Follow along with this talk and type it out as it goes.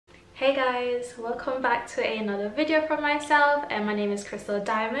Hey guys, welcome back to another video from myself, and my name is Crystal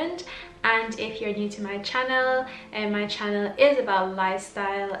Diamond. And if you're new to my channel, my channel is about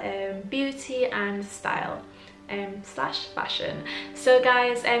lifestyle, beauty and style slash fashion. So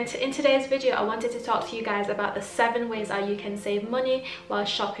guys, in today's video I wanted to talk to you guys about the 7 ways that you can save money while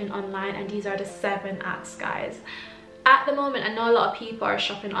shopping online, and these are the 7 acts, guys. At the moment, I know a lot of people are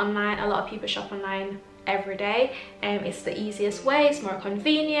shopping online. A lot of people shop online every day. It's the easiest way, it's more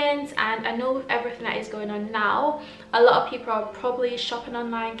convenient, and I know with everything that is going on now, a lot of people are probably shopping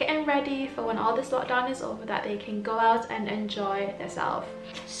online, getting ready for when all this lockdown is over, that they can go out and enjoy themselves.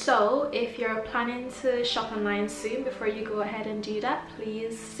 So if you're planning to shop online soon, before you go ahead and do that,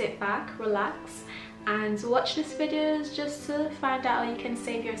 please sit back, relax and watch this video just to find out how you can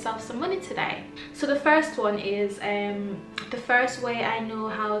save yourself some money today. So the first one is the first way I know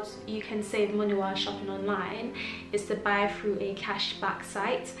how you can save money while shopping online is to buy through a cashback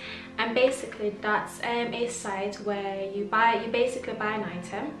site. And basically that's a site where you basically buy an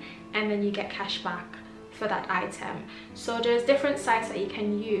item and then you get cash back for that item. So there's different sites that you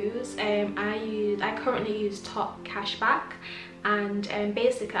can use. I currently use Top Cashback, and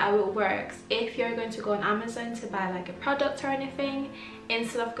basically how it works, if you're going to go on Amazon to buy like a product or anything,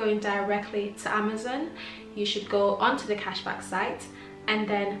 instead of going directly to Amazon, you should go onto the cashback site and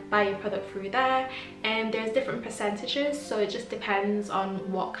then buy your product through there. And there's different percentages, so it just depends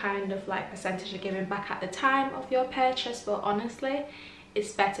on what kind of like percentage you're giving back at the time of your purchase, but honestly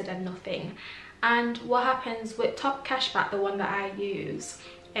it's better than nothing. And what happens with Top Cashback, the one that I use,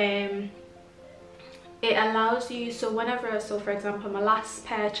 it allows you, so for example, my last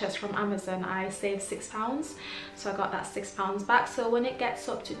purchase from Amazon, I saved £6, so I got that £6 back. So when it gets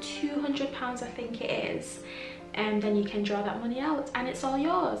up to £200, I think it is, and then you can draw that money out and it's all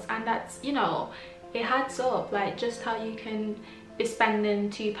yours. And that's, you know, it adds up, like just how you can be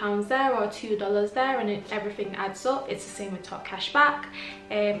spending £2 there or $2 there, and everything adds up. It's the same with Top Cashback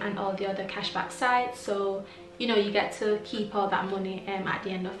and all the other cashback sites. So you know, you get to keep all that money at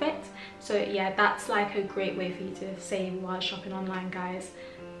the end of it. So yeah, that's like a great way for you to save while shopping online, guys.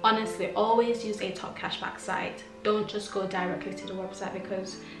 Honestly, always use a Top Cashback site. Don't just go directly to the website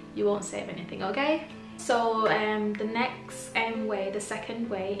because you won't save anything, okay? So the next way, the second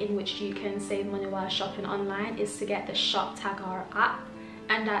way in which you can save money while shopping online is to get the ShopTagR app.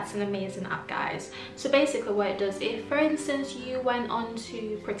 And that's an amazing app, guys. So basically what it does, if for instance you went on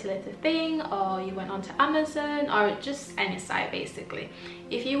to Pretty Little Thing, or you went on to Amazon, or just any site basically,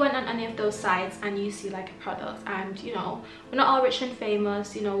 if you went on any of those sites and you see like a product, and you know, we're not all rich and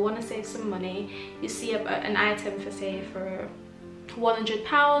famous, you know, want to save some money, you see an item for say for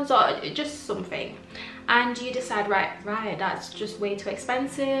 £100 or just something, and you decide right, that's just way too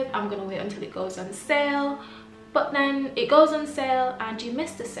expensive, I'm gonna wait until it goes on sale. But then it goes on sale and you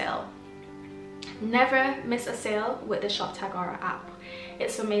miss the sale. Never miss a sale with the ShopTagR app.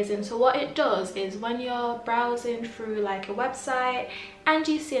 It's amazing. So what it does is when you're browsing through like a website and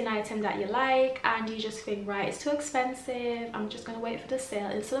you see an item that you like and you just think, right, it's too expensive, I'm just gonna wait for the sale,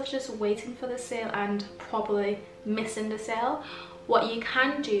 instead of just waiting for the sale and probably missing the sale, what you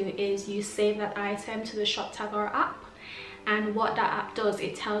can do is you save that item to the ShopTagR app. And what that app does,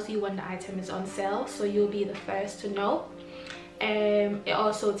 it tells you when the item is on sale, so you'll be the first to know. It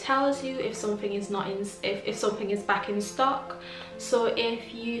also tells you if something is not in, if something is back in stock. So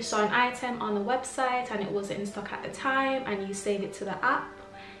if you saw an item on the website and it wasn't in stock at the time and you save it to the app,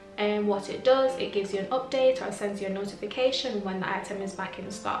 and what it does, it gives you an update or sends you a notification when the item is back in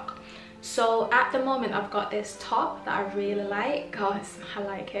stock. So at the moment I've got this top that I really like. Guys, I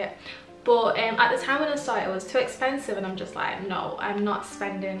like it. But at the time when I saw it, it was too expensive, and I'm just like, no, I'm not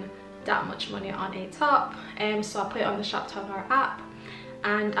spending that much money on a top. So I put it on the ShopTagR app,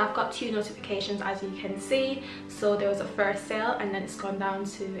 and I've got 2 notifications, as you can see. So there was a first sale and then it's gone down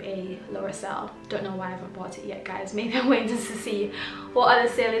to a lower sale. Don't know why I haven't bought it yet, guys. Maybe I'm waiting to see what other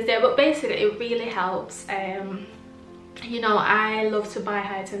sale is there. But basically it really helps. You know, I love to buy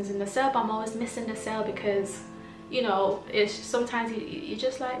items in the sale, but I'm always missing the sale because, you know, it's sometimes you're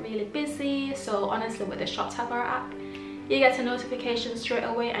just like really busy. So honestly, with the ShopTagR app, you get a notification straight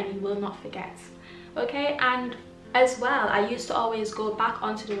away and you will not forget, okay? And as well, I used to always go back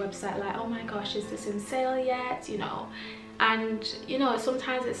onto the website like, oh my gosh, is this in sale yet, you know? And you know,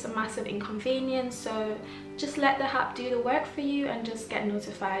 sometimes it's a massive inconvenience, so just let the app do the work for you and just get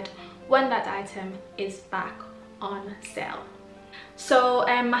notified when that item is back on sale. So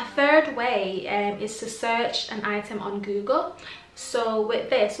my third way is to search an item on Google. So with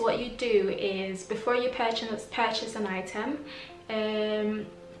this, what you do is before you purchase an item,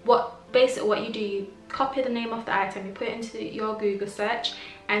 what you do, you copy the name of the item, you put it into your Google search,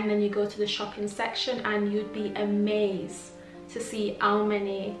 and then you go to the shopping section, and you'd be amazed to see how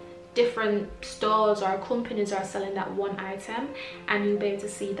many different stores or companies are selling that one item, and you'll be able to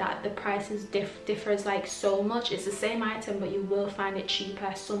see that the prices differs like so much. It's the same item, but you will find it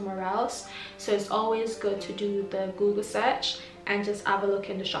cheaper somewhere else. So it's always good to do the Google search and just have a look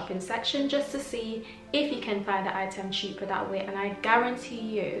in the shopping section just to see if you can find the item cheaper that way, and I guarantee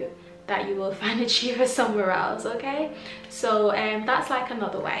you that you will find it cheaper somewhere else. Okay, so that's like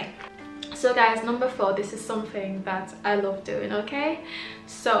another way. So guys, number 4, this is something that I love doing. Okay,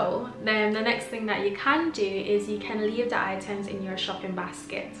 so then the next thing that you can do is you can leave the items in your shopping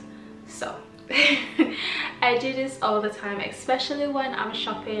basket. So I do this all the time, especially when I'm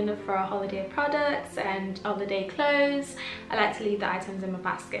shopping for holiday products and holiday clothes. I like to leave the items in my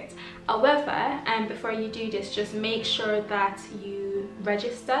basket. However, before you do this, just make sure that you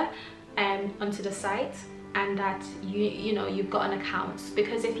register onto the site, and that you've got an account,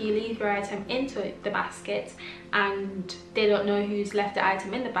 because if you leave your item into the basket and they don't know who's left the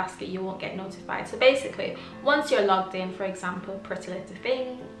item in the basket, you won't get notified. So basically, once you're logged in, for example, Pretty Little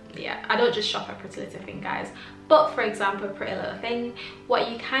Thing, yeah, I don't just shop at Pretty Little Thing, guys, but for example, Pretty Little Thing,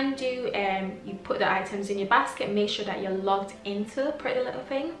 what you can do, you put the items in your basket, make sure that you're logged into Pretty Little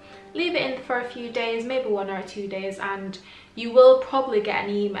Thing, leave it in for a few days, maybe 1 or 2 days, and you will probably get an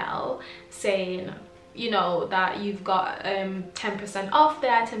email saying, that you've got 10% off the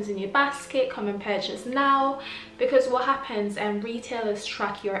items in your basket, come and purchase now. Because what happens, retailers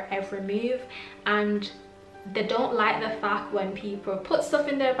track your every move, and they don't like the fact when people put stuff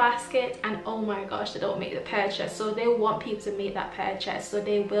in their basket and oh my gosh, they don't make the purchase. So they want people to make that purchase, so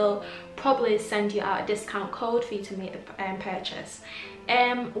they will probably send you out a discount code for you to make the purchase.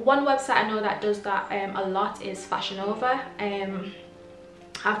 One website I know that does that a lot is Fashion Nova.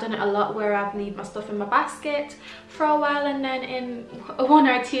 I've done it a lot where I've leave my stuff in my basket for a while, and then in 1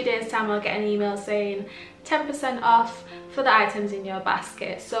 or 2 days time I'll get an email saying 10% off for the items in your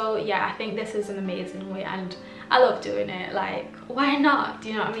basket. So yeah, I think this is an amazing way, and I love doing it. Like, why not? Do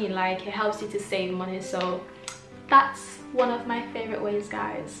you know what I mean? Like, it helps you to save money, so that's one of my favorite ways,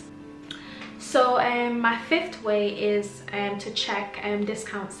 guys. So my 5th way is to check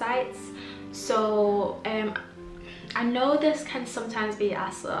discount sites. So I know this can sometimes be a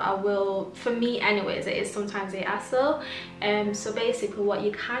hassle. For me anyways, it is sometimes a hassle. So basically what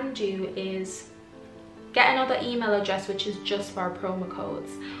you can do is get another email address which is just for promo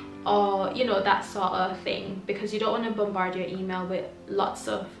codes, or that sort of thing, because you don't want to bombard your email with lots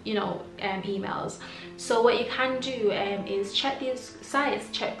of emails. So what you can do is check these sites,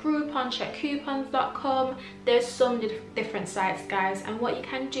 check Groupon, check coupons.com. there's some different sites, guys, and what you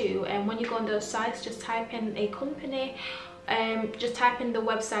can do, and when you go on those sites, just type in a company, just type in the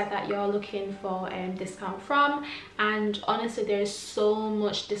website that you're looking for discount from, and honestly there's so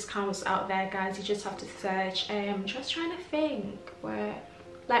much discounts out there, guys. You just have to search. Just trying to think where,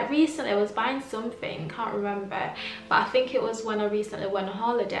 like recently I was buying something, can't remember, but I think it was when I recently went on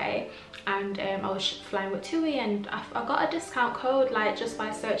holiday, and I was flying with TUI, and I got a discount code like just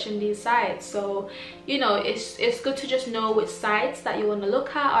by searching these sites. So it's good to just know which sites that you want to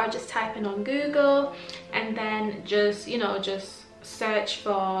look at, or just type in on Google, and then just just search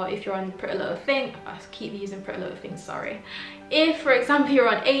for, if you're on Pretty Little Thing, I keep using Pretty Little Thing, sorry, if for example you're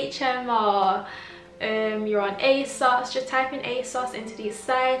on HM or you're on ASOS, just type in ASOS into these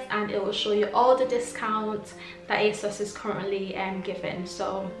sites and it will show you all the discounts that ASOS is currently giving.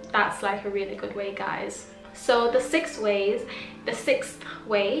 So that's like a really good way, guys. So the 6th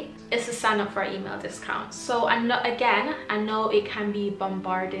way is to sign up for email discounts. So I know it can be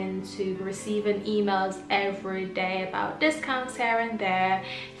bombarding to be receiving emails every day about discounts here and there,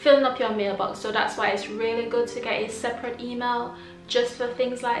 filling up your mailbox. So that's why it's really good to get a separate email just for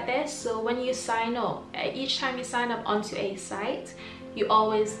things like this. So when you sign up, each time you sign up onto a site, you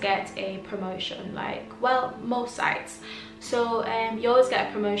always get a promotion, like, well, most sites. So you always get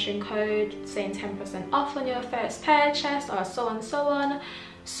a promotion code saying 10% off on your first purchase, or so on and so on.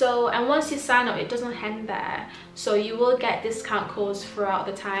 So, and once you sign up, it doesn't end there. So you will get discount codes throughout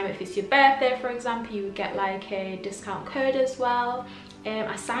the time. If it's your birthday, for example, you would get like a discount code as well.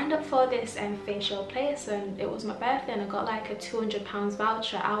 I signed up for this facial place, and it was my birthday, and I got like a £200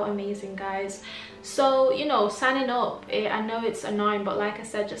 voucher. How amazing, guys. So signing up, I know it's annoying, but like I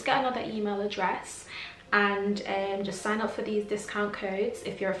said, just get another email address and just sign up for these discount codes.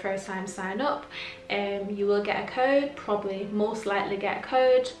 If you're a first time sign up, you will get a code, probably most likely get a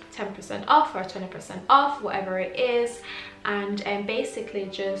code, 10% off or 20% off, whatever it is, and basically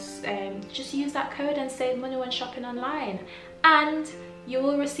just use that code and save money when shopping online. And you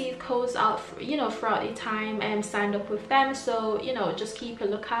will receive codes out for, you know, throughout your time and signed up with them. So, you know, just keep a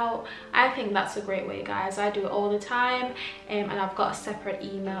lookout. I think that's a great way, guys. I do it all the time, and I've got a separate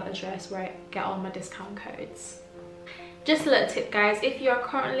email address where I get all my discount codes. Just a little tip, guys, if your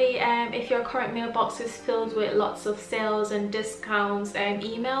current mailbox is filled with lots of sales and discounts and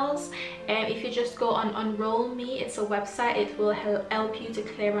emails, if you just go on Unroll Me, it's a website, it will help you to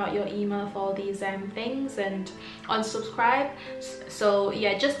clear out your email for all these things and unsubscribe. So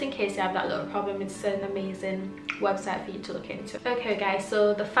yeah, just in case you have that little problem, it's an amazing website for you to look into. Okay guys,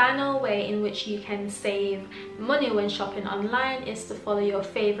 so the final way in which you can save money when shopping online is to follow your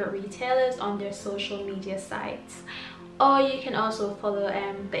favorite retailers on their social media sites. Or you can also follow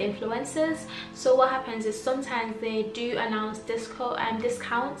the influencers. So what happens is sometimes they do announce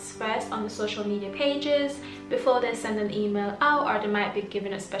discounts first on the social media pages before they send an email out, or they might be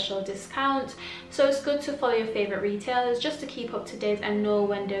giving a special discount. So it's good to follow your favorite retailers just to keep up to date and know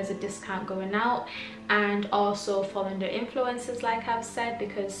when there's a discount going out, and also following their influencers like I've said,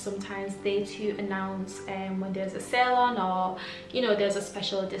 because sometimes they too announce when there's a sale on, or you know, there's a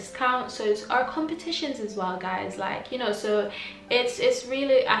special discount. So it's our competitions as well, guys, like, you know, so it's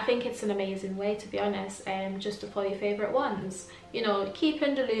really, I think it's an amazing way, to be honest, just to follow your favorite ones. You know, keep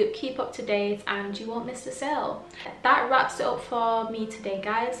in the loop, keep up to date, and you won't miss the sale. That wraps it up for me today,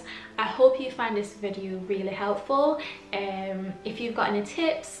 guys. I hope you find this video really helpful. If you've got any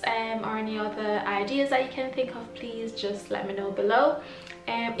tips or any other ideas that you can think of, please just let me know below.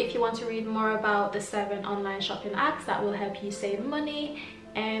 If you want to read more about the 7 online shopping hacks that will help you save money,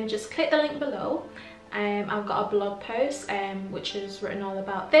 just click the link below. I've got a blog post which is written all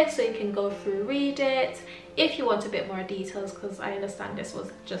about this, so you can go through, read it if you want a bit more details, because I understand this was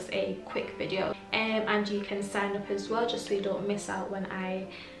just a quick video. And you can sign up as well, just so you don't miss out when I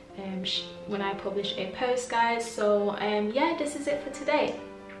publish a post, guys. So yeah, this is it for today.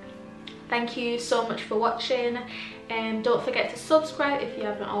 Thank you so much for watching, and don't forget to subscribe if you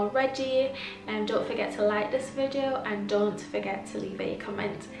haven't already, and don't forget to like this video, and don't forget to leave a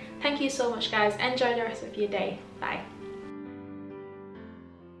comment. Thank you so much, guys. Enjoy the rest of your day. Bye.